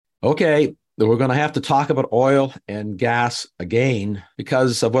Okay, we're going to have to talk about oil and gas again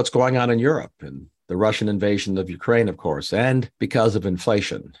because of what's going on in Europe and the Russian invasion of Ukraine, of course, and because of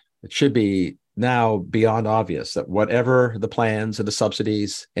inflation. It should be now beyond obvious that whatever the plans and the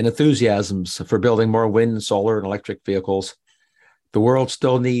subsidies and enthusiasms for building more wind, solar, and electric vehicles, the world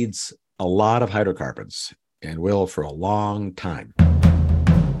still needs a lot of hydrocarbons and will for a long time.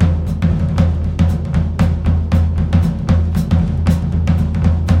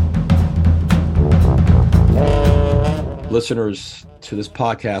 Listeners to this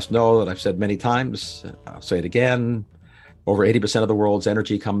podcast know that I've said many times, I'll say it again, over 80% of the world's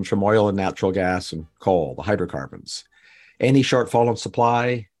energy comes from oil and natural gas and coal, the hydrocarbons. Any shortfall in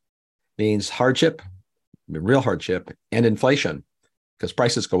supply means hardship, real hardship, and inflation because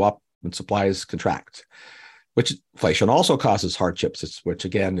prices go up when supplies contract, which inflation also causes hardships, which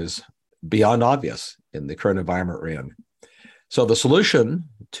again is beyond obvious in the current environment we're in. So the solution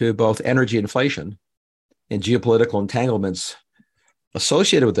to both energy inflation and geopolitical entanglements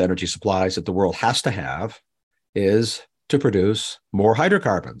associated with energy supplies that the world has to have is to produce more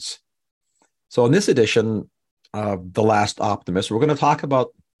hydrocarbons. So in this edition of The Last Optimist, we're going to talk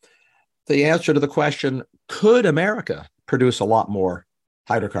about the answer to the question, could America produce a lot more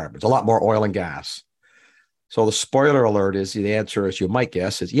hydrocarbons, a lot more oil and gas? So the spoiler alert is the answer, as you might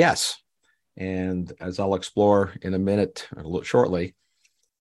guess, is yes. And as I'll explore in a minute, a little shortly,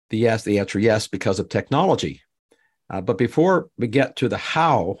 the answer yes, because of technology. But before we get to the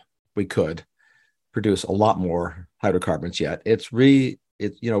how we could produce a lot more hydrocarbons yet, we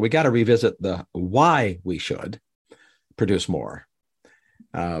got to revisit the why we should produce more.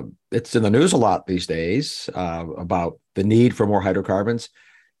 It's in the news a lot these days about the need for more hydrocarbons.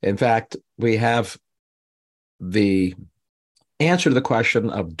 In fact, we have the answer to the question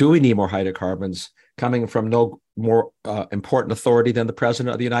of do we need more hydrocarbons coming from no more important authority than the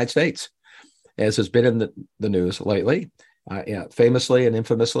President of the United States, as has been in the news lately. Famously and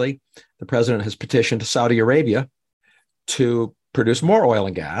infamously, the President has petitioned Saudi Arabia to produce more oil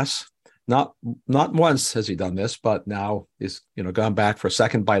and gas. Not once has he done this, but now he's gone back for a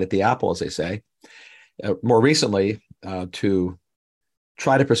second bite at the apple, as they say. More recently, to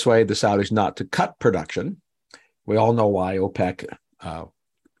try to persuade the Saudis not to cut production. We all know why OPEC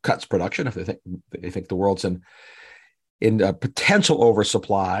cuts production if they think the world's in a potential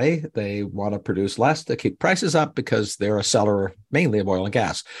oversupply. They want to produce less to keep prices up because they're a seller mainly of oil and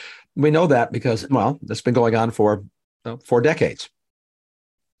gas. We know that because, well, that's been going on for 4 decades.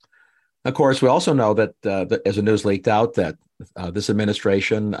 Of course, we also know that as the news leaked out, that this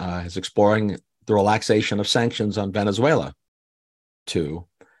administration is exploring the relaxation of sanctions on Venezuela to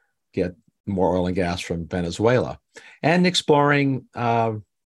get more oil and gas from Venezuela, and exploring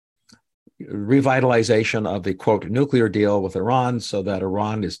revitalization of the, quote, nuclear deal with Iran so that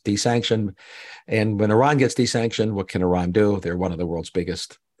Iran is desanctioned. And when Iran gets desanctioned, what can Iran do? They're one of the world's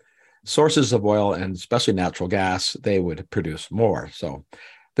biggest sources of oil and especially natural gas. They would produce more. So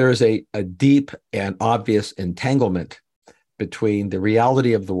there is a deep and obvious entanglement between the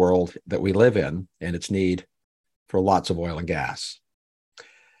reality of the world that we live in and its need for lots of oil and gas.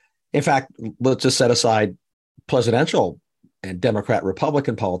 In fact, let's just set aside presidential and Democrat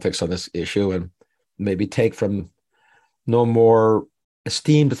Republican politics on this issue and maybe take from no more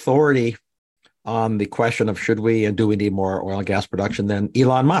esteemed authority on the question of should we and do we need more oil and gas production than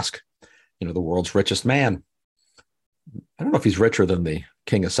Elon Musk, the world's richest man. I don't know if he's richer than the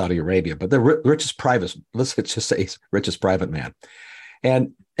king of Saudi Arabia, but the richest private, let's just say richest private man.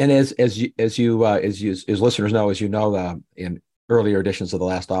 And as listeners know, as you know, in earlier editions of The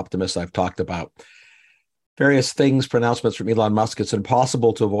Last Optimist, I've talked about various things, pronouncements from Elon Musk. It's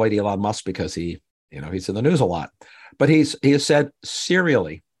impossible to avoid Elon Musk because he's in the news a lot. But he has said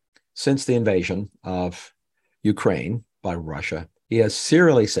serially since the invasion of Ukraine by Russia, he has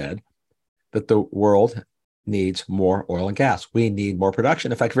serially said that the world needs more oil and gas. We need more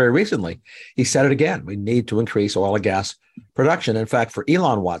production. In fact, very recently, he said it again. We need to increase oil and gas production. In fact, for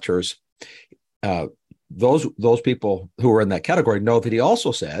Elon watchers, those people who are in that category know that he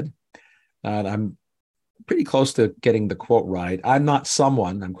also said, and I'm pretty close to getting the quote right, I'm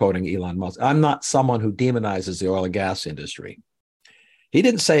quoting Elon Musk, I'm not someone who demonizes the oil and gas industry. He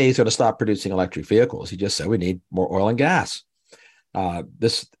didn't say he's going to stop producing electric vehicles. He just said we need more oil and gas.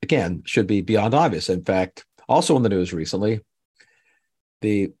 This, again, should be beyond obvious. In fact, also in the news recently,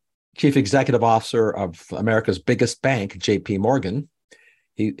 the chief executive officer of America's biggest bank, J.P. Morgan,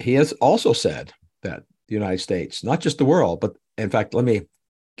 he has also said that the United States, not just the world, but in fact, let me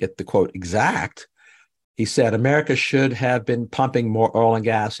get the quote exact. He said, America should have been pumping more oil and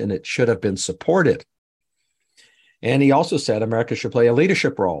gas and it should have been supported. And he also said America should play a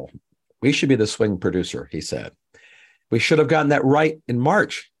leadership role. We should be the swing producer, he said. We should have gotten that right in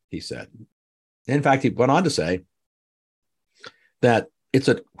March, he said. In fact, he went on to say that it's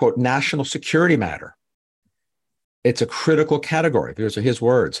a, quote, national security matter. It's a critical category. Those are his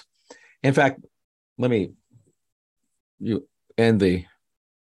words. In fact, let me end the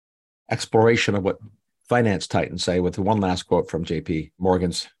exploration of what finance titans say with one last quote from JP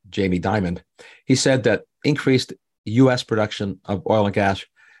Morgan's Jamie Dimon. He said that increased U.S. production of oil and gas,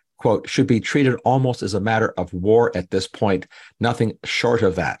 quote, should be treated almost as a matter of war at this point, nothing short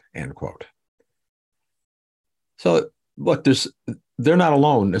of that, end quote. So look, they're not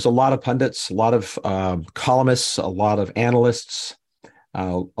alone. There's a lot of pundits, a lot of columnists, a lot of analysts,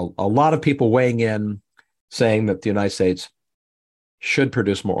 a lot of people weighing in saying that the United States should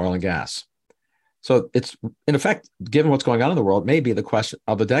produce more oil and gas. So it's, in effect, given what's going on in the world, maybe the question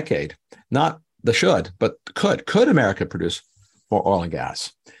of the decade, not the should, but could. Could America produce more oil and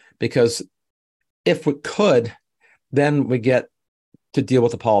gas? Because if we could, then we get to deal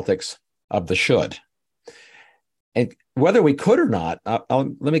with the politics of the should. And whether we could or not,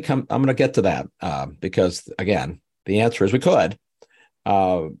 I'm going to get to that because, again, the answer is we could.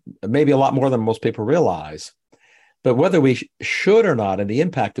 Maybe a lot more than most people realize. But whether we should or not, and the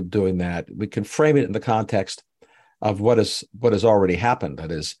impact of doing that, we can frame it in the context of what has already happened.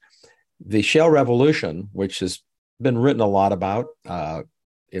 That is, the shale revolution, which has been written a lot about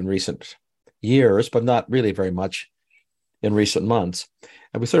in recent years, but not really very much in recent months.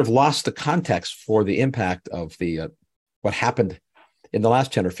 And we sort of lost the context for the impact of what happened in the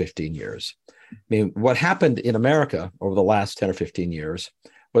last 10 or 15 years. I mean, what happened in America over the last 10 or 15 years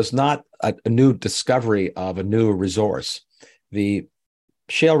was not a new discovery of a new resource. The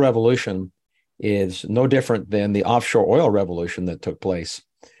shale revolution is no different than the offshore oil revolution that took place,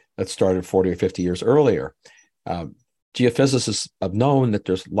 that started 40 or 50 years earlier. Geophysicists have known that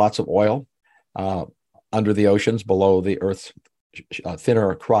there's lots of oil under the oceans, below the Earth's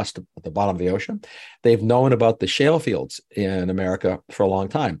thinner crust at the bottom of the ocean. They've known about the shale fields in America for a long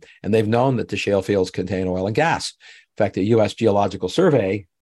time, and they've known that the shale fields contain oil and gas. In fact, the U.S. Geological Survey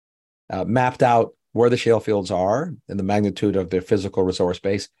mapped out where the shale fields are and the magnitude of their physical resource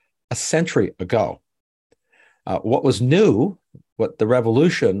base a century ago. What was new, what the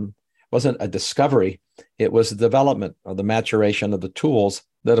revolution wasn't a discovery, it was the development or the maturation of the tools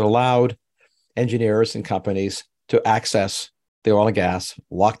that allowed engineers and companies to access the oil and gas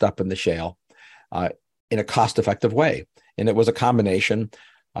locked up in the shale in a cost-effective way. And it was a combination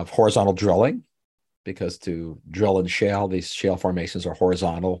of horizontal drilling, because to drill in shale, these shale formations are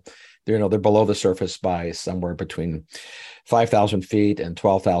horizontal. They're below the surface by somewhere between 5,000 feet and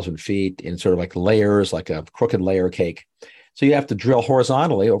 12,000 feet in sort of like layers, like a crooked layer cake. So you have to drill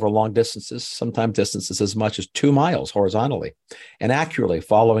horizontally over long distances, sometimes distances as much as 2 miles horizontally, and accurately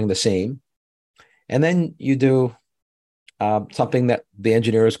following the seam. And then you do something that the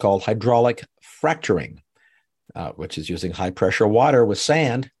engineers called hydraulic fracturing, which is using high pressure water with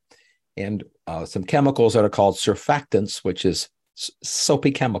sand and some chemicals that are called surfactants, which is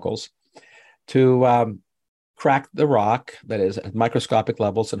soapy chemicals, to crack the rock, that is at microscopic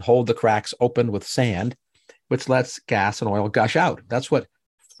levels, and hold the cracks open with sand, which lets gas and oil gush out. That's what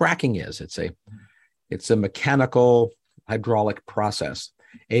fracking is. It's a mechanical hydraulic process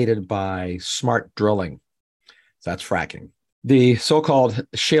aided by smart drilling. That's fracking. The so-called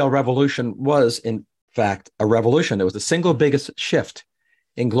shale revolution was, in fact, a revolution. It was the single biggest shift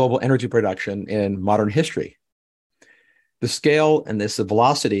in global energy production in modern history. The scale and the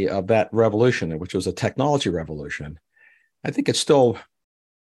velocity of that revolution, which was a technology revolution, I think it's still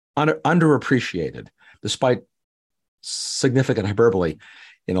underappreciated, despite significant hyperbole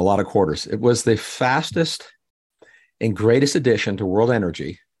in a lot of quarters. It was the fastest and greatest addition to world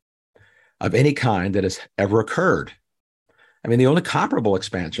energy of any kind that has ever occurred. I mean, the only comparable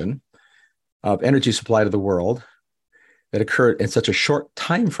expansion of energy supply to the world that occurred in such a short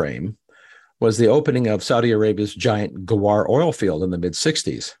time frame was the opening of Saudi Arabia's giant Ghawar oil field in the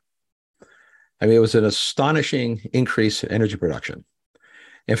mid-60s. I mean, it was an astonishing increase in energy production.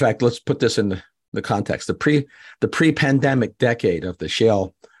 In fact, let's put this in the context. The pre-pandemic decade of the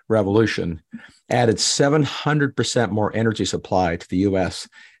shale revolution added 700% more energy supply to the U.S.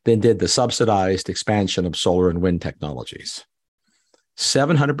 than did the subsidized expansion of solar and wind technologies.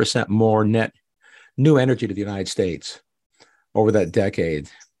 700% more net new energy to the United States over that decade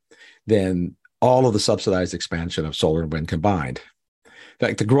than all of the subsidized expansion of solar and wind combined. In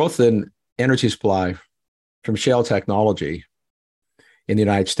fact, the growth in energy supply from shale technology in the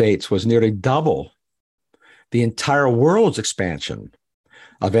United States was nearly double the entire world's expansion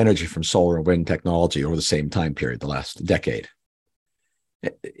of energy from solar and wind technology over the same time period, the last decade.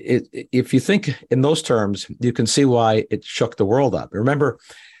 If you think in those terms, you can see why it shook the world up. Remember,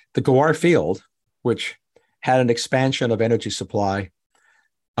 the Ghawar field, which had an expansion of energy supply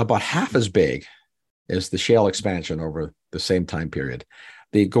about half as big as the shale expansion over the same time period.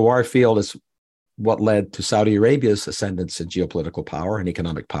 The Ghawar field is what led to Saudi Arabia's ascendance in geopolitical power and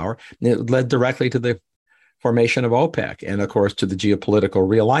economic power. And it led directly to the formation of OPEC and, of course, to the geopolitical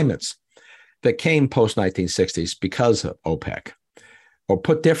realignments that came post-1960s because of OPEC. Or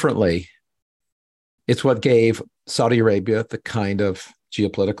put differently, it's what gave Saudi Arabia the kind of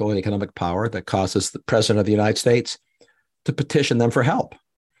geopolitical and economic power that causes the President of the United States to petition them for help.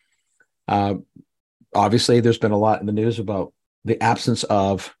 Obviously, there's been a lot in the news about the absence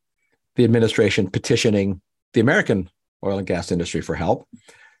of the administration petitioning the American oil and gas industry for help.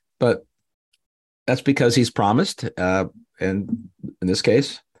 But that's because he's promised. And in this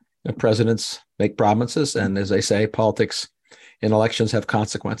case, presidents make promises. And as they say, politics in elections have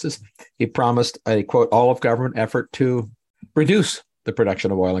consequences. He promised a, quote, all of government effort to reduce the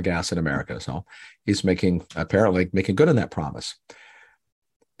production of oil and gas in America. So he's apparently making good on that promise.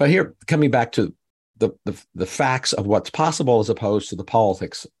 But here, coming back to the facts of what's possible as opposed to the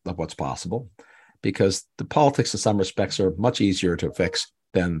politics of what's possible, because the politics in some respects are much easier to fix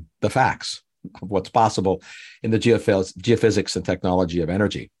than the facts of what's possible in the geophysics and technology of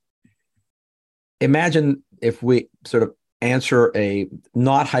energy. Imagine if we sort of answer a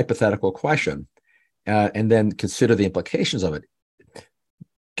not hypothetical question and then consider the implications of it,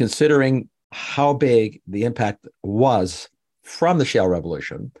 considering how big the impact was from the shale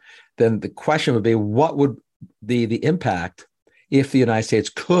revolution. Then the question would be, what would be the impact if the United States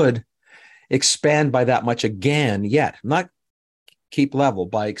could expand by that much again yet? Not keep level,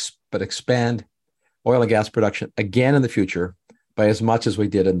 but expand oil and gas production again in the future by as much as we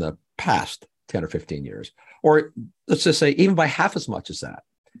did in the past 10 or 15 years. Or let's just say even by half as much as that.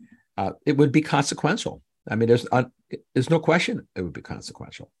 It would be consequential. I mean, there's no question it would be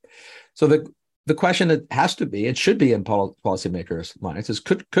consequential. So the question that has to be, it should be in policymakers' minds, is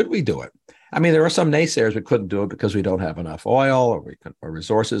could we do it? I mean, there are some naysayers we couldn't do it because we don't have enough oil or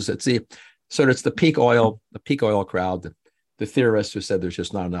resources. It's the peak oil crowd, the theorists who said there's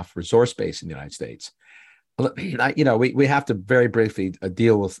just not enough resource base in the United States. We have to very briefly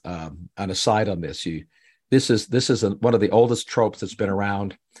deal with an aside on this. This is one of the oldest tropes that's been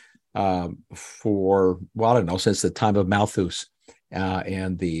around for, well, I don't know, since the time of Malthus.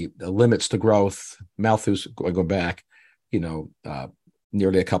 And the limits to growth, Malthus go back,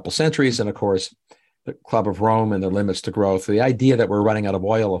 nearly a couple centuries. And of course, the Club of Rome and the limits to growth. The idea that we're running out of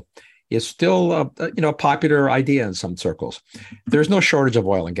oil is still, a popular idea in some circles. There's no shortage of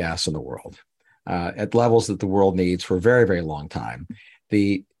oil and gas in the world at levels that the world needs for a very, very long time.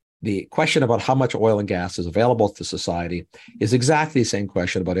 The question about how much oil and gas is available to society is exactly the same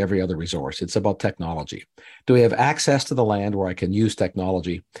question about every other resource. It's about technology. Do we have access to the land where I can use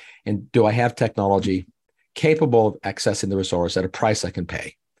technology? And do I have technology capable of accessing the resource at a price I can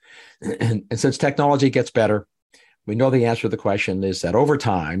pay? And since technology gets better, we know the answer to the question is that over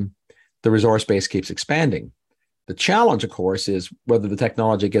time, the resource base keeps expanding. The challenge, of course, is whether the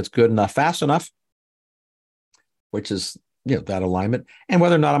technology gets good enough, fast enough, which is that alignment, and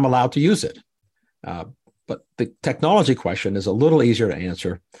whether or not I'm allowed to use it. But the technology question is a little easier to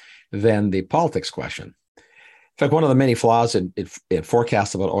answer than the politics question. In fact, one of the many flaws in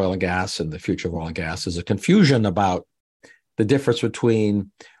forecasts about oil and gas and the future of oil and gas is a confusion about the difference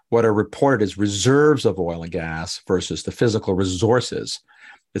between what are reported as reserves of oil and gas versus the physical resources.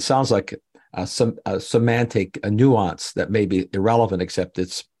 It sounds like a semantic nuance that may be irrelevant, except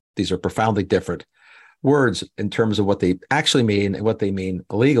these are profoundly different words in terms of what they actually mean and what they mean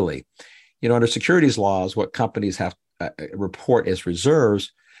legally. Under securities laws, what companies have report as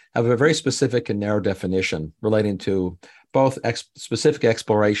reserves have a very specific and narrow definition relating to both specific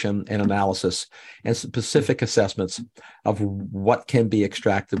exploration and analysis and specific assessments of what can be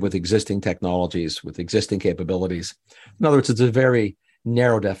extracted with existing technologies, with existing capabilities. In other words, it's a very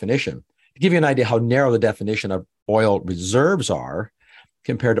narrow definition. To give you an idea how narrow the definition of oil reserves are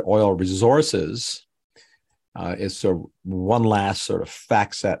compared to oil resources, is sort of one last sort of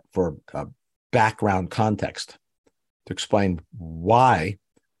fact set for background context to explain why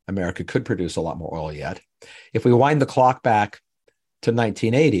America could produce a lot more oil yet. If we wind the clock back to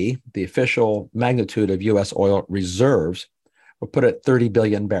 1980, the official magnitude of U.S. oil reserves were put at 30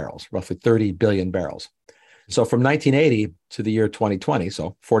 billion barrels, roughly 30 billion barrels. So from 1980 to the year 2020,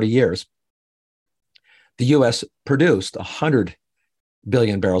 so 40 years, the U.S. produced 100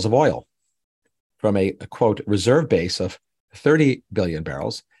 billion barrels of oil from a quote reserve base of 30 billion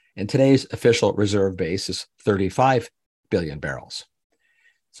barrels, and today's official reserve base is 35 billion barrels.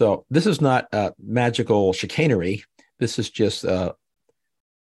 So this is not magical chicanery. This is just a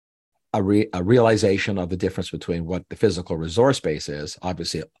realization of the difference between what the physical resource base is,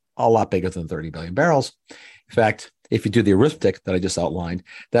 obviously a lot bigger than 30 billion barrels. In fact, if you do the arithmetic that I just outlined,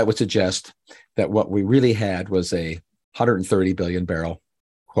 that would suggest that what we really had was a 130 billion barrel,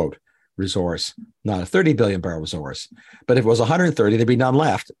 quote, resource, not a 30 billion barrel resource. But if it was 130, there'd be none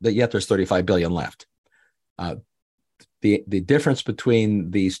left, but yet there's 35 billion left. The difference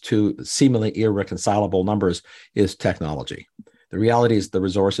between these two seemingly irreconcilable numbers is technology. The reality is the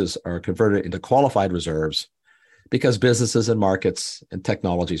resources are converted into qualified reserves because businesses and markets and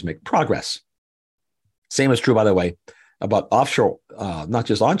technologies make progress. Same is true, by the way, about offshore, not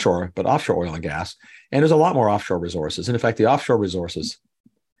just onshore, but offshore oil and gas. And there's a lot more offshore resources. And in fact, the offshore resources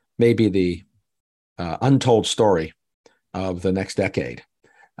may be the untold story of the next decade,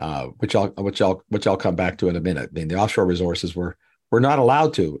 which I'll come back to in a minute. I mean, the offshore resources we're not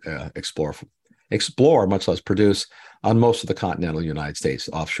allowed to explore, much less produce on most of the continental United States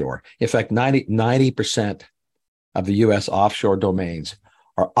offshore. In fact, 90% of the U.S. offshore domains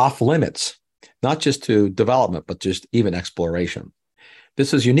are off limits, not just to development, but just even exploration.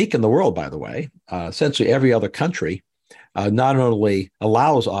 This is unique in the world, by the way. Essentially, every other country not only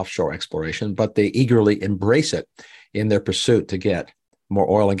allows offshore exploration, but they eagerly embrace it in their pursuit to get more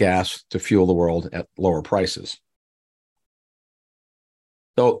oil and gas to fuel the world at lower prices.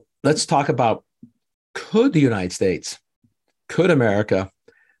 So let's talk about, could the United States, could America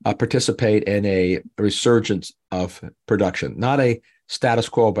participate in a resurgence of production, not a status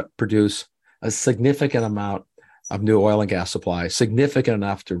quo, but produce a significant amount of new oil and gas supply, significant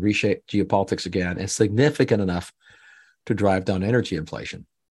enough to reshape geopolitics again, and significant enough to drive down energy inflation?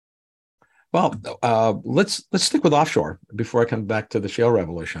 Well, let's stick with offshore before I come back to the shale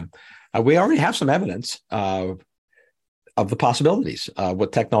revolution. We already have some evidence of the possibilities,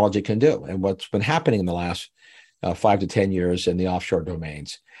 what technology can do, and what's been happening in the last 5 to 10 years in the offshore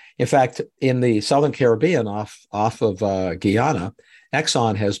domains. In fact, in the Southern Caribbean, off of Guyana,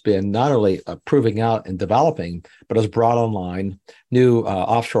 Exxon has been not only proving out and developing, but has brought online new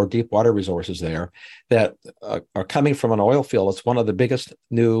offshore deep water resources there that are coming from an oil field. It's one of the biggest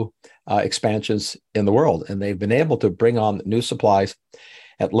new expansions in the world. And they've been able to bring on new supplies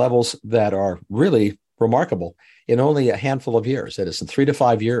at levels that are really remarkable in only a handful of years. That is in 3 to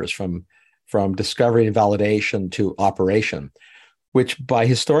 5 years from discovery and validation to operation, which by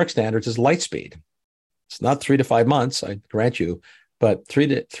historic standards is light speed. It's not 3 to 5 months, I grant you, but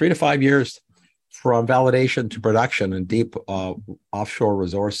 3 to 5 years from validation to production in deep offshore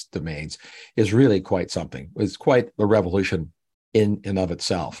resource domains is really quite something. It's quite a revolution in and of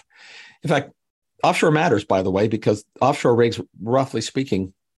itself. In fact, offshore matters, by the way, because offshore rigs, roughly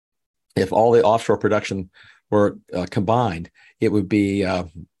speaking, if all the offshore production were combined, it would be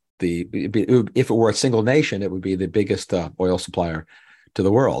if it were a single nation, it would be the biggest oil supplier to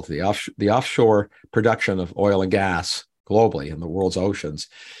the world. The offshore production of oil and gas globally in the world's oceans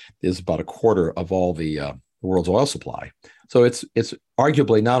is about a quarter of all the world's oil supply. So it's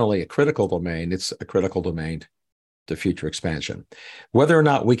arguably not only a critical domain, it's a critical domain to future expansion. Whether or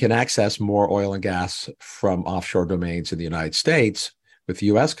not we can access more oil and gas from offshore domains in the United States with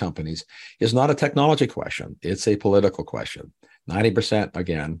U.S. companies is not a technology question. It's a political question. 90%,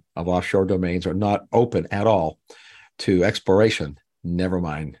 again, of offshore domains are not open at all to exploration, never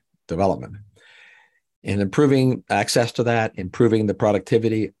mind development. And improving access to that, improving the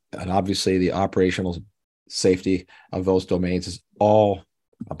productivity, and obviously the operational safety of those domains is all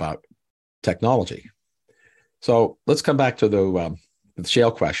about technology. So let's come back to the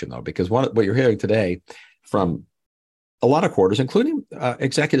shale question, though, because what you're hearing today from a lot of quarters, including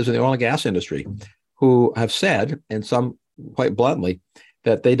executives in the oil and gas industry, who have said, and some quite bluntly,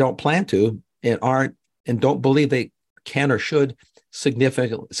 that they don't plan to and don't believe they can or should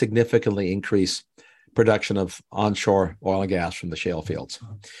significantly increase production of onshore oil and gas from the shale fields.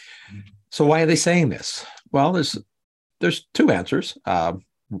 So why are they saying this? Well, there's two answers.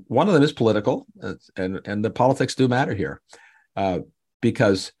 One of them is political, and the politics do matter here,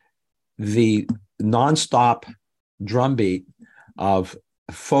 because the nonstop drumbeat of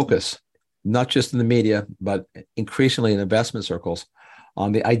focus, not just in the media, but increasingly in investment circles,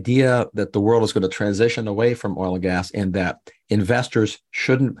 on the idea that the world is going to transition away from oil and gas and that investors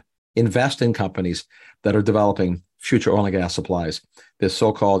shouldn't invest in companies that are developing future oil and gas supplies. This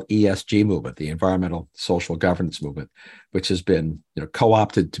so-called ESG movement, the environmental social governance movement, which has been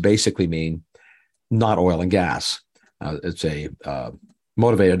co-opted to basically mean not oil and gas. It's a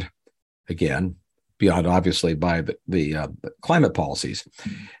motivated, again, beyond obviously by the climate policies.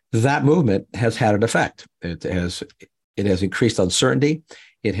 That movement has had an effect. It has increased uncertainty.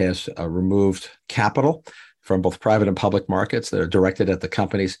 It has removed capital from both private and public markets that are directed at the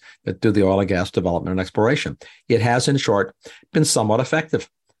companies that do the oil and gas development and exploration. It has, in short, been somewhat effective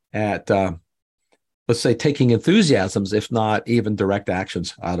at, let's say, taking enthusiasms, if not even direct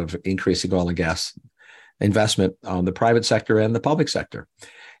actions, out of increasing oil and gas investment on the private sector and the public sector.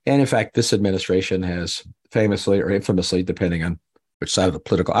 And in fact, this administration has famously or infamously, depending on which side of the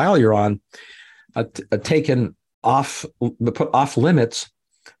political aisle you're on, put off limits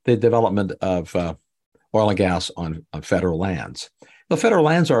the development of oil and gas on federal lands. The federal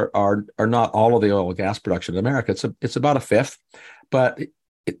lands are not all of the oil and gas production in America. It's about a fifth, but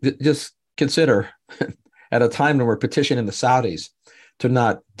just consider at a time when we're petitioning the Saudis to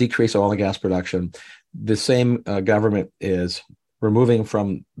not decrease oil and gas production, the same government is removing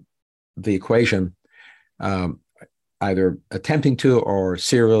from the equation, either attempting to or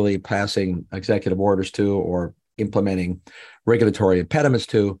serially passing executive orders to or implementing regulatory impediments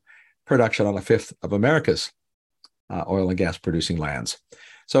to production on a fifth of America's oil and gas producing lands.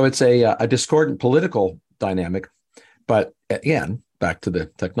 So it's a discordant political dynamic. But again, back to the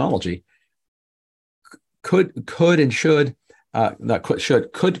technology, could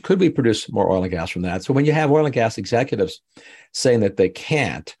we produce more oil and gas from that? So when you have oil and gas executives saying that they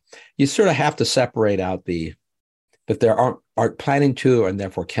can't, you sort of have to separate out that there aren't planning to and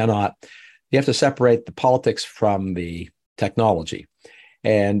therefore cannot. You have to separate the politics from the technology.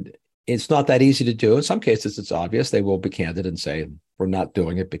 And it's not that easy to do. In some cases, it's obvious. They will be candid and say, we're not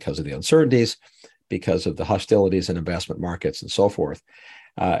doing it because of the uncertainties, because of the hostilities in investment markets and so forth.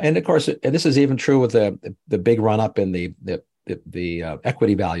 And of course, and this is even true with the big run up in the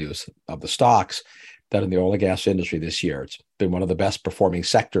equity values of the stocks that in the oil and gas industry this year. It's been one of the best performing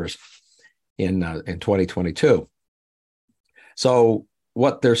sectors in 2022. So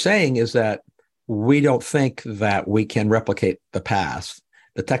what they're saying is that we don't think that we can replicate the past,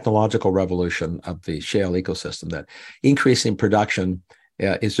 the technological revolution of the shale ecosystem, that increasing production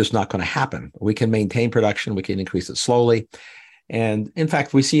is just not going to happen. We can maintain production. We can increase it slowly. And in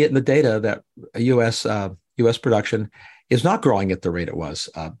fact, we see it in the data that U.S. production is not growing at the rate it was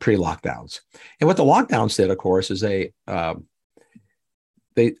pre-lockdowns. And what the lockdowns did, of course, is they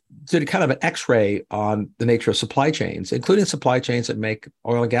did kind of an X-ray on the nature of supply chains, including supply chains that make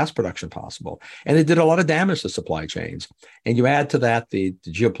oil and gas production possible. And they did a lot of damage to supply chains. And you add to that the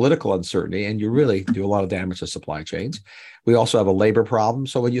geopolitical uncertainty, and you really do a lot of damage to supply chains. We also have a labor problem.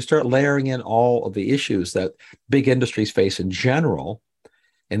 So when you start layering in all of the issues that big industries face in general,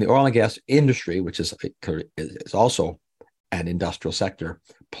 and the oil and gas industry, which is also an industrial sector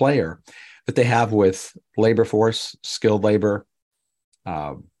player, that they have with labor force, skilled labor,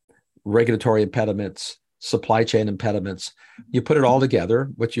 regulatory impediments, supply chain impediments. You put it all together,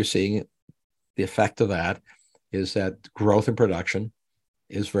 what you're seeing, the effect of that is that growth in production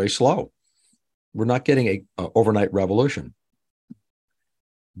is very slow. We're not getting a overnight revolution.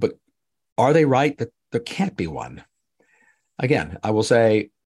 But are they right that there can't be one? Again, I will say,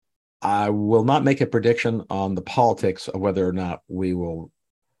 I will not make a prediction on the politics of whether or not we will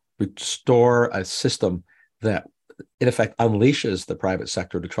restore a system that in effect unleashes the private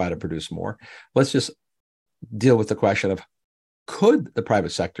sector to try to produce more. Let's just deal with the question of, could the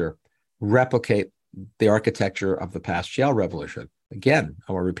private sector replicate the architecture of the past shale revolution? Again,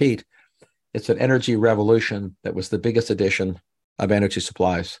 I will repeat, it's an energy revolution that was the biggest addition of energy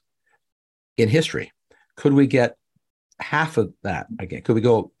supplies in history. Could we get half of that again? Could we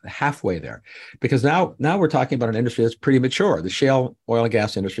go halfway there? Because now we're talking about an industry that's pretty mature. The shale oil and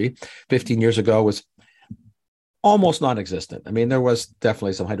gas industry 15 years ago was almost non-existent. I mean, there was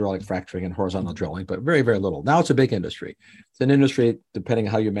definitely some hydraulic fracturing and horizontal drilling, but very, very little. Now it's a big industry. It's an industry, depending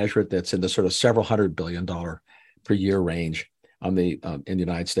on how you measure it, that's in the sort of several $100 billion per year range in the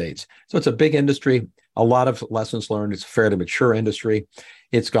United States. So it's a big industry. A lot of lessons learned. It's a fairly mature industry.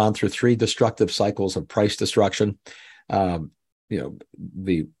 It's gone through 3 destructive cycles of price destruction. The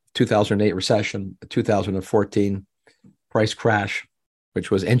 2008 recession, the 2014 price crash,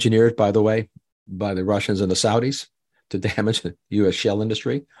 which was engineered, by the way, by the Russians and the Saudis to damage the U.S. shale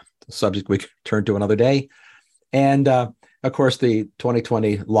industry, a subject we could turn to another day. And of course, the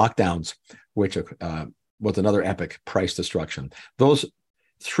 2020 lockdowns, which was another epic price destruction. Those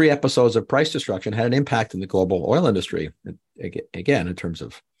 3 episodes of price destruction had an impact in the global oil industry, again, in terms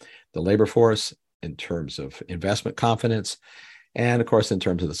of the labor force, in terms of investment confidence, and of course, in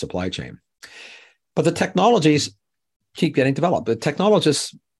terms of the supply chain. But the technologies keep getting developed. The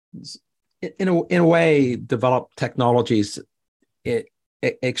technologists, in a way, develop technologies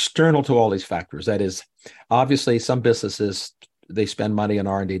external to all these factors. That is, obviously, some businesses, they spend money on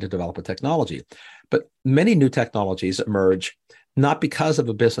R&D to develop a technology, but many new technologies emerge not because of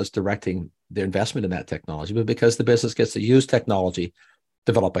a business directing their investment in that technology, but because the business gets to use technology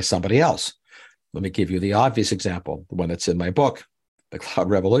developed by somebody else. Let me give you the obvious example, the one that's in my book, The Cloud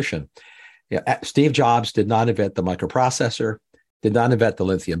Revolution. Yeah, Steve Jobs did not invent the microprocessor, did not invent the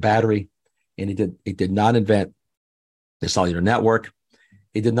lithium battery, and he did not invent the cellular network.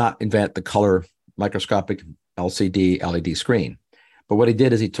 He did not invent the color microscopic LCD LED screen. But what he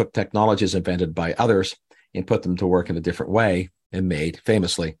did is he took technologies invented by others and put them to work in a different way and made,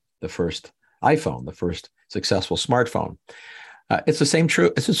 famously, the first iPhone, the first successful smartphone. It's the same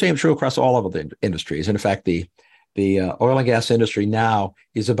true. It's the same true across all of the industries. And in fact, the oil and gas industry now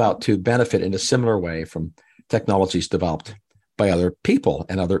is about to benefit in a similar way from technologies developed by other people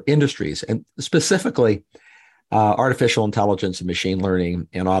and other industries, and specifically artificial intelligence and machine learning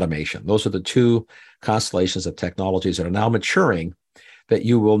and automation. Those are the two constellations of technologies that are now maturing that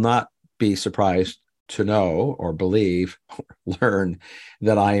you will not be surprised to know or believe or learn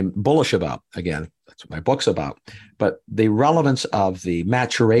that I am bullish about. Again, that's what my book's about. But the relevance of the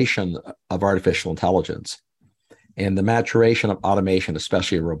maturation of artificial intelligence and the maturation of automation,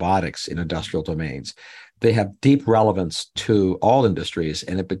 especially robotics in industrial domains, they have deep relevance to all industries,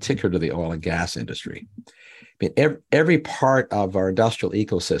 and in particular to the oil and gas industry. I mean, every part of our industrial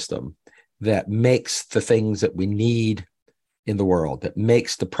ecosystem that makes the things that we need in the world, that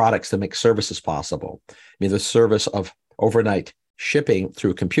makes the products that make services possible. I mean, the service of overnight shipping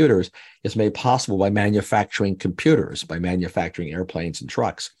through computers is made possible by manufacturing computers, by manufacturing airplanes and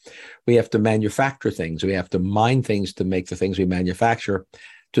trucks. We have to manufacture things. We have to mine things to make the things we manufacture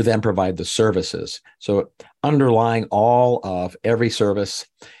to then provide the services. So underlying all of every service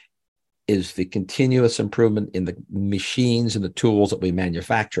is the continuous improvement in the machines and the tools that we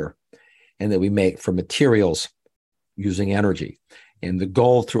manufacture and that we make from materials using energy. And the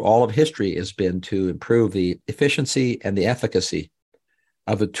goal through all of history has been to improve the efficiency and the efficacy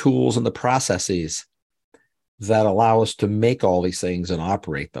of the tools and the processes that allow us to make all these things and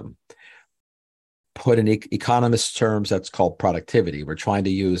operate them. Put in economists' terms, that's called productivity. We're trying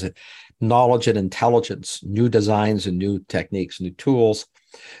to use knowledge and intelligence, new designs and new techniques, new tools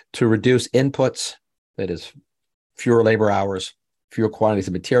to reduce inputs, that is, fewer labor hours, fewer quantities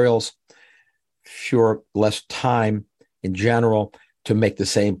of materials, less time in general to make the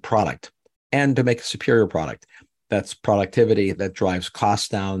same product and to make a superior product. That's productivity that drives costs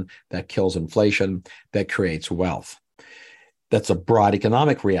down, that kills inflation, that creates wealth. That's a broad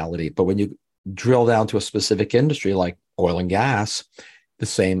economic reality. But when you drill down to a specific industry like oil and gas, the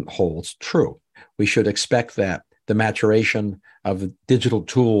same holds true. We should expect that the maturation of the digital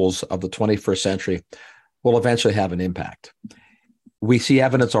tools of the 21st century will eventually have an impact. We see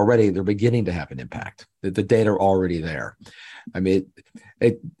evidence already; they're beginning to have an impact. The data are already there. I mean,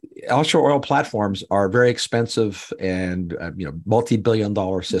 offshore oil platforms are very expensive and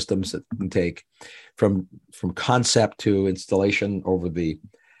multi-billion-dollar systems that can take from concept to installation over the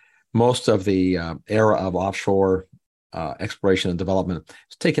most of the era of offshore exploration and development.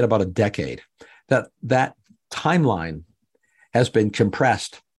 It's taken about a decade. That timeline has been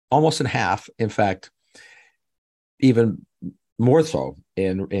compressed almost in half. In fact, even more so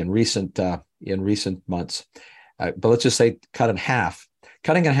in recent months. But let's just say cutting in half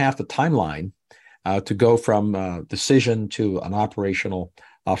the timeline to go from decision to an operational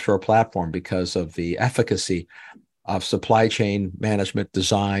offshore platform because of the efficacy of supply chain management,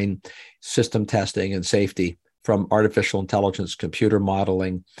 design, system testing, and safety from artificial intelligence, computer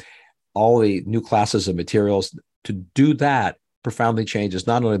modeling, all the new classes of materials. To do that profoundly changes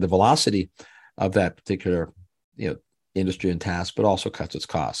not only the velocity of that particular industry and task, but also cuts its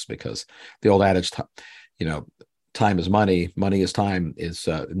costs, because the old adage, time is money, money is time, is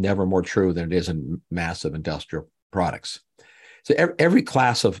never more true than it is in massive industrial products. So every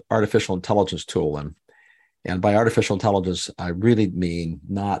class of artificial intelligence tool, and by artificial intelligence, I really mean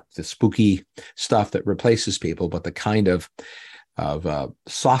not the spooky stuff that replaces people, but the kind of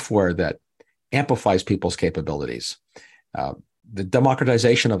software that amplifies people's capabilities. The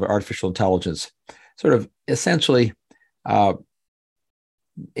democratization of artificial intelligence sort of essentially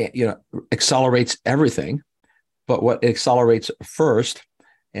accelerates everything. But what accelerates first,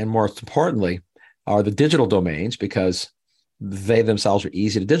 and more importantly, are the digital domains, because they themselves are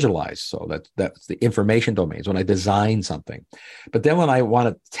easy to digitalize. So that's the information domains when I design something. But then when I want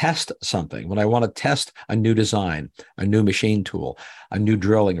to test something, when I want to test a new design, a new machine tool, a new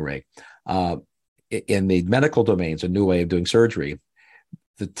drilling rig, in the medical domains, a new way of doing surgery,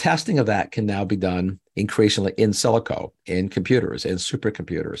 The testing of that can now be done increasingly in silico, in computers, in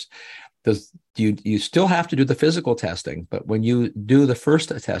supercomputers. You still have to do the physical testing, but when you do the first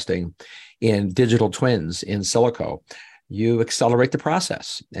testing in digital twins in silico, you accelerate the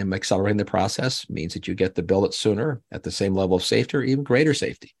process. And accelerating the process means that you get to build it sooner at the same level of safety or even greater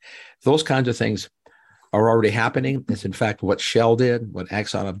safety. Those kinds of things are already happening. It's in fact what Shell did, what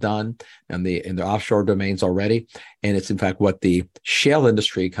Exxon have done in the offshore domains already. And it's in fact what the shale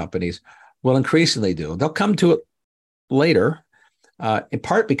industry companies will increasingly do. They'll come to it later, in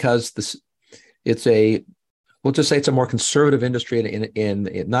part because we'll just say it's a more conservative industry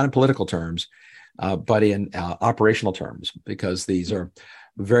in not in political terms, but in operational terms, because these are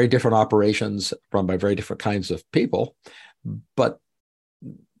very different operations run by very different kinds of people. But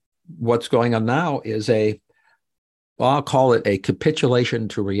what's going on now is I'll call it a capitulation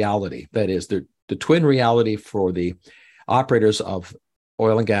to reality. That is the twin reality for the operators of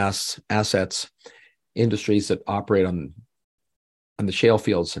oil and gas assets, industries that operate on the shale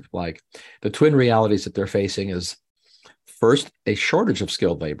fields. Like the twin realities that they're facing is first a shortage of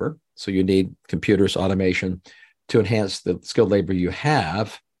skilled labor. So you need computers, automation to enhance the skilled labor you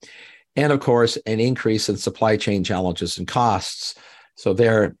have. And of course, an increase in supply chain challenges and costs. So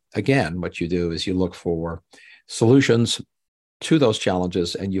there, again, what you do is you look for solutions to those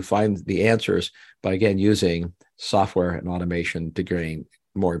challenges, and you find the answers by, again, using software and automation to gain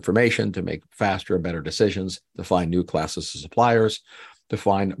more information, to make faster and better decisions, to find new classes of suppliers, to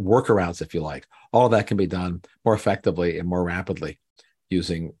find workarounds, if you like. All of that can be done more effectively and more rapidly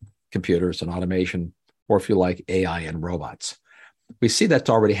using computers and automation, or if you like, AI and robots. We see that's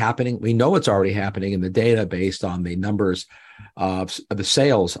already happening. We know it's already happening in the data based on the numbers of the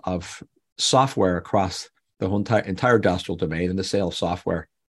sales of software across the whole entire industrial domain and the sale of software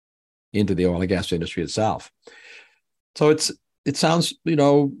into the oil and gas industry itself. So it sounds,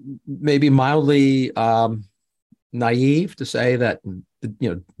 maybe mildly naive to say that,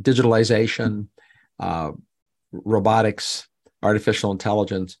 digitalization, robotics, artificial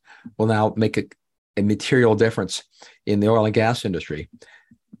intelligence will now make a material difference in the oil and gas industry.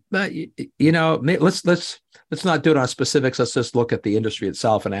 But let's not do it on specifics. Let's just look at the industry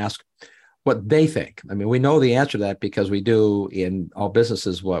itself and ask what they think. I mean, we know the answer to that because we do in all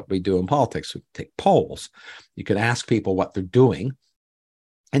businesses what we do in politics. We take polls. You can ask people what they're doing,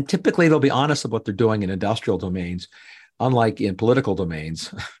 and typically they'll be honest about what they're doing in industrial domains, unlike in political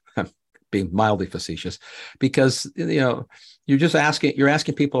domains. Being mildly facetious, because you're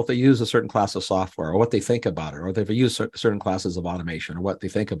asking people if they use a certain class of software or what they think about it, or if they've used certain classes of automation or what they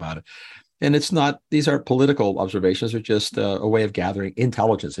think about it. And these aren't political observations; they're just a way of gathering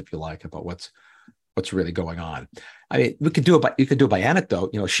intelligence, if you like, about what's really going on. I mean, you could do it by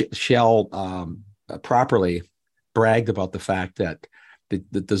anecdote. Shell properly bragged about the fact that the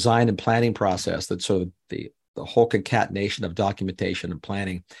design and planning process, that sort of the whole concatenation of documentation and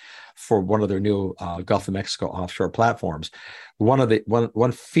planning for one of their new Gulf of Mexico offshore platforms.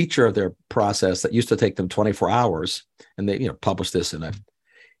 One feature of their process that used to take them 24 hours, and they published this in a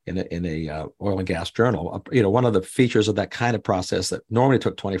oil and gas journal. One of the features of that kind of process that normally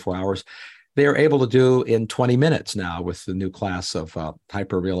took 24 hours, they are able to do in 20 minutes now with the new class of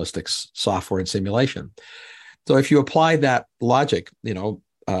hyper-realistic software and simulation. So if you apply that logic,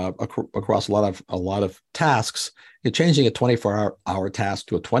 across a lot of tasks, you're changing a 24-hour task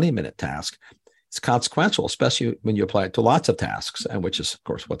to a 20-minute task. It's consequential, especially when you apply it to lots of tasks, and which is, of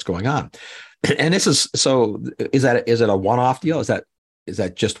course, what's going on. And this is so. Is it a one-off deal? Is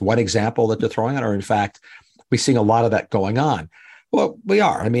that just one example that they're throwing out, or in fact, we're seeing a lot of that going on? Well, we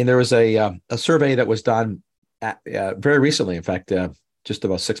are. I mean, there was a survey that was done very recently. In fact, just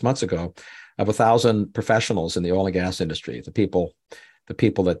about 6 months ago, of 1,000 professionals in the oil and gas industry, the people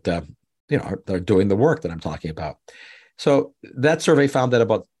that are doing the work that I'm talking about. So that survey found that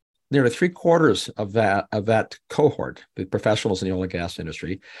about nearly 3/4 of that cohort, the professionals in the oil and gas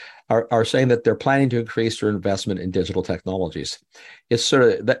industry, are saying that they're planning to increase their investment in digital technologies. It's sort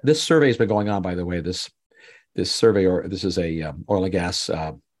of this survey has been going on, by the way. This survey, or this is a oil and gas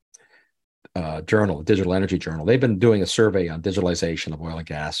journal, Digital Energy Journal. They've been doing a survey on digitalization of oil and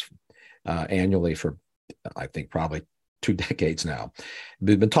gas annually for, I think, probably 2 decades now.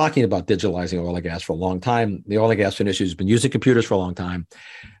 We've been talking about digitalizing oil and gas for a long time. The oil and gas industry has been using computers for a long time.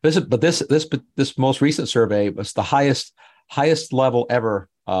 This most recent survey was the highest level ever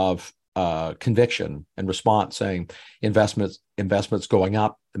of conviction and response, saying investments going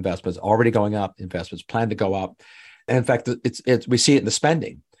up, investments already going up, investments plan to go up. And in fact, we see it in the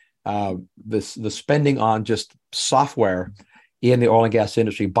spending. The spending on just software in the oil and gas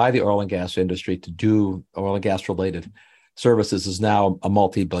industry by the oil and gas industry to do oil and gas related services is now a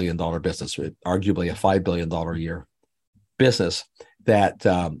multi-billion dollar business, arguably a $5 billion a year business that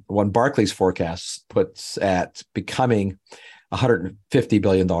one Barclays forecasts puts at becoming a $150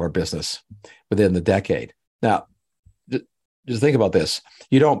 billion business within the decade. Now, just think about this.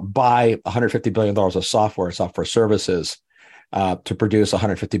 You don't buy $150 billion of software services to produce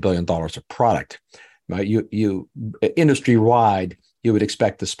 $150 billion of product. Right? You industry-wide, you would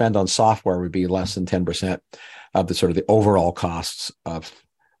expect the spend on software would be less than 10% of the sort of the overall costs of,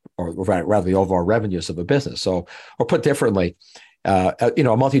 or rather the overall revenues of a business. So, or put differently, a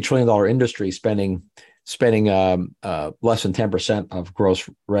multi-trillion-dollar industry spending less than 10% of gross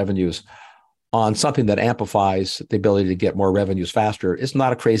revenues on something that amplifies the ability to get more revenues faster is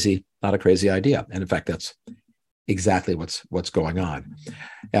not a crazy idea. And in fact, that's exactly what's going on.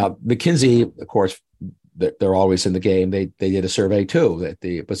 Now, McKinsey, of course, they're always in the game. They did a survey too.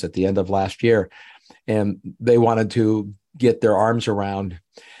 It was at the end of last year, and they wanted to get their arms around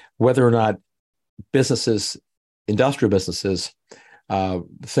whether or not industrial businesses,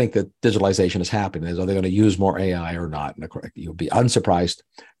 think that digitalization is happening. Are they going to use more AI or not? And you'll be unsurprised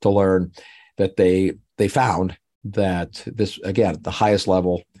to learn that they found that this, again, the highest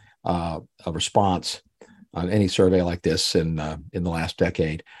level of response on any survey like this in the last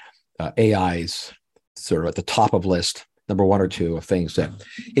decade, AI's sort of at the top of list, number one or two of things that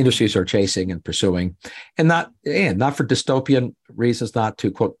industries are chasing and pursuing, and not for dystopian reasons, not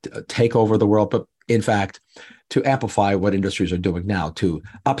to quote take over the world, but in fact to amplify what industries are doing now, to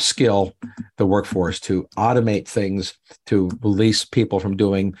upskill the workforce, to automate things, to release people from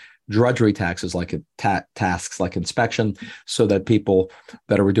doing drudgery tasks like inspection, so that people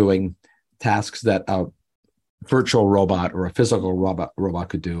that are doing tasks that a virtual robot or a physical robot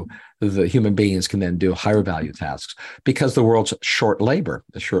could do, the human beings can then do higher value tasks, because the world's short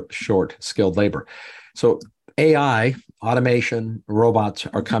skilled labor. So AI, automation, robots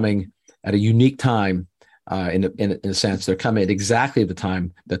are coming at a unique time. In a sense, they're coming at exactly the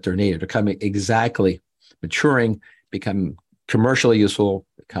time that they're needed. They're coming exactly maturing, becoming commercially useful,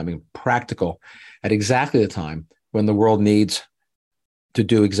 becoming practical at exactly the time when the world needs to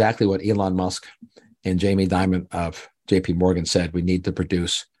do exactly what Elon Musk and Jamie Dimon of JP Morgan said. We need to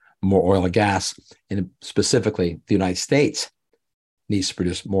produce more oil and gas, and specifically the United States needs to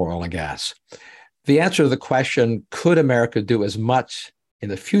produce more oil and gas. The answer to the question, could America do as much in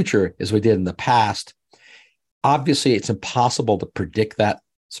the future as we did in the past? Obviously, it's impossible to predict that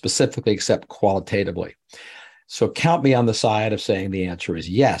specifically, except qualitatively. So count me on the side of saying the answer is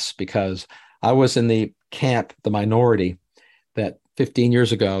yes, because I was in the camp, the minority, that 15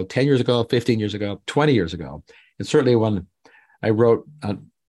 years ago, 10 years ago, 15 years ago, 20 years ago, and certainly when I wrote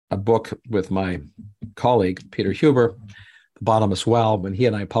a book with my colleague, Peter Huber, The Bottomless Well, when he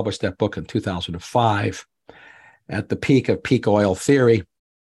and I published that book in 2005, at the peak of peak oil theory,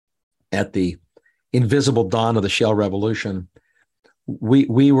 at the invisible dawn of the shale revolution,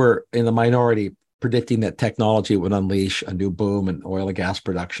 we were in the minority predicting that technology would unleash a new boom in oil and gas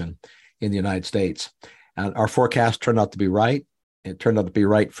production in the United States. And our forecast turned out to be right. It turned out to be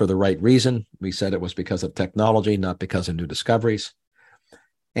right for the right reason. We said it was because of technology, not because of new discoveries.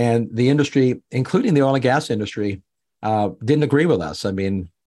 And the industry, including the oil and gas industry, didn't agree with us. I mean,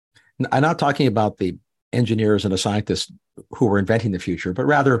 I'm not talking about the engineers and the scientists who were inventing the future, but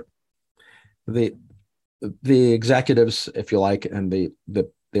rather the executives, if you like, and the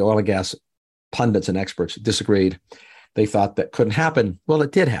oil and gas pundits and experts disagreed. They thought that couldn't happen. Well,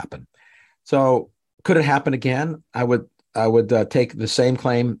 it did happen. So could it happen again? I would take the same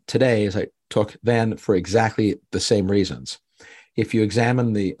claim today as I took then, for exactly the same reasons. If you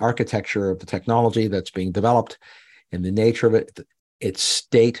examine the architecture of the technology that's being developed and the nature of it, its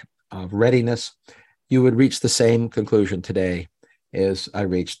state of readiness, you would reach the same conclusion today as I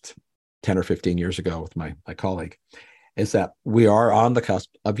reached 10 or 15 years ago with my colleague, is that we are on the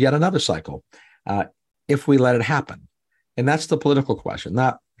cusp of yet another cycle if we let it happen. And that's the political question.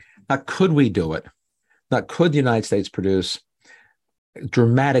 Not could we do it, not could the United States produce a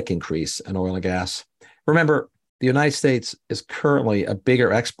dramatic increase in oil and gas. Remember, the United States is currently a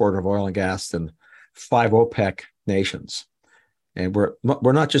bigger exporter of oil and gas than 5 OPEC nations. And we're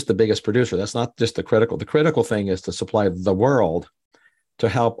not just the biggest producer. That's not just the critical. The critical thing is to supply the world to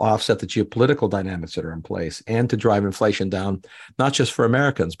help offset the geopolitical dynamics that are in place and to drive inflation down, not just for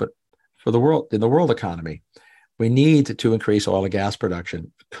Americans, but for the world, in the world economy. We need to increase oil and gas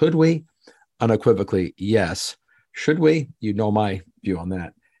production. Could we? Unequivocally, yes. Should we? You know my view on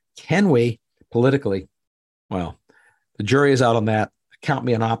that. Can we? Politically, well, the jury is out on that. Count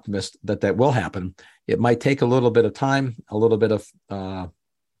me an optimist that will happen. It might take a little bit of time, a little bit of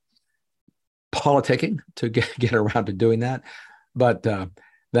politicking to get around to doing that. But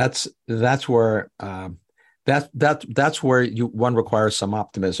that's where that's where one requires some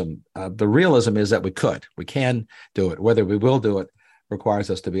optimism. The realism is that we can do it. Whether we will do it requires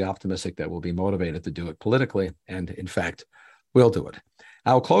us to be optimistic that we'll be motivated to do it politically, and in fact, we'll do it.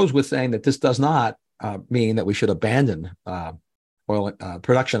 I'll close with saying that this does not mean that we should abandon oil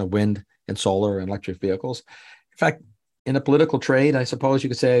production of wind and solar and electric vehicles. In fact, in a political trade, I suppose you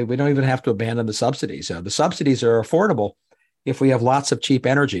could say we don't even have to abandon the subsidies. The subsidies are affordable if we have lots of cheap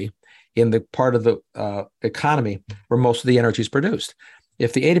energy in the part of the economy where most of the energy is produced.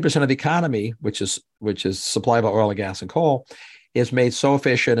 If the 80% of the economy, which is supplied by oil and gas and coal, is made so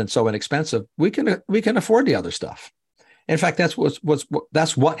efficient and so inexpensive, we can afford the other stuff. In fact,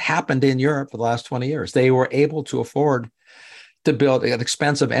 that's what happened in Europe for the last 20 years. They were able to afford to build an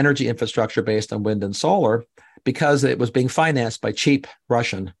expensive energy infrastructure based on wind and solar because it was being financed by cheap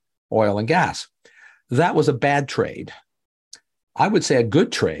Russian oil and gas. That was a bad trade. I would say a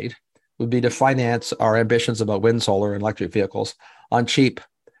good trade would be to finance our ambitions about wind, solar, and electric vehicles on cheap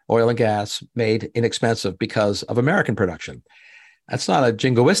oil and gas made inexpensive because of American production. That's not a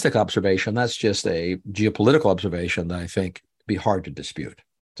jingoistic observation. That's just a geopolitical observation that I think would be hard to dispute.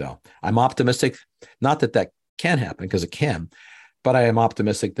 So I'm optimistic, not that that can happen, because it can, but I am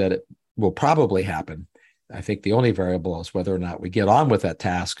optimistic that it will probably happen. I think the only variable is whether or not we get on with that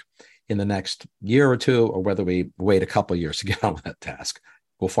task in the next year or two, or whether we wait a couple of years to get on with that task.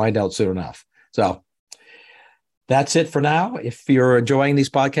 We'll find out soon enough. So that's it for now. If you're enjoying these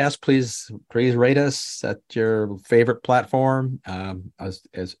podcasts, please rate us at your favorite platform.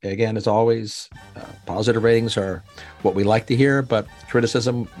 As always, positive ratings are what we like to hear, but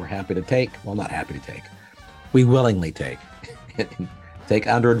criticism we're happy to take. Well, not happy to take. We willingly take. Take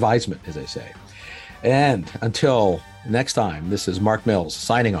under advisement, as they say. And until next time, this is Mark Mills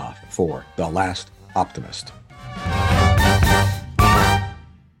signing off for The Last Optimist.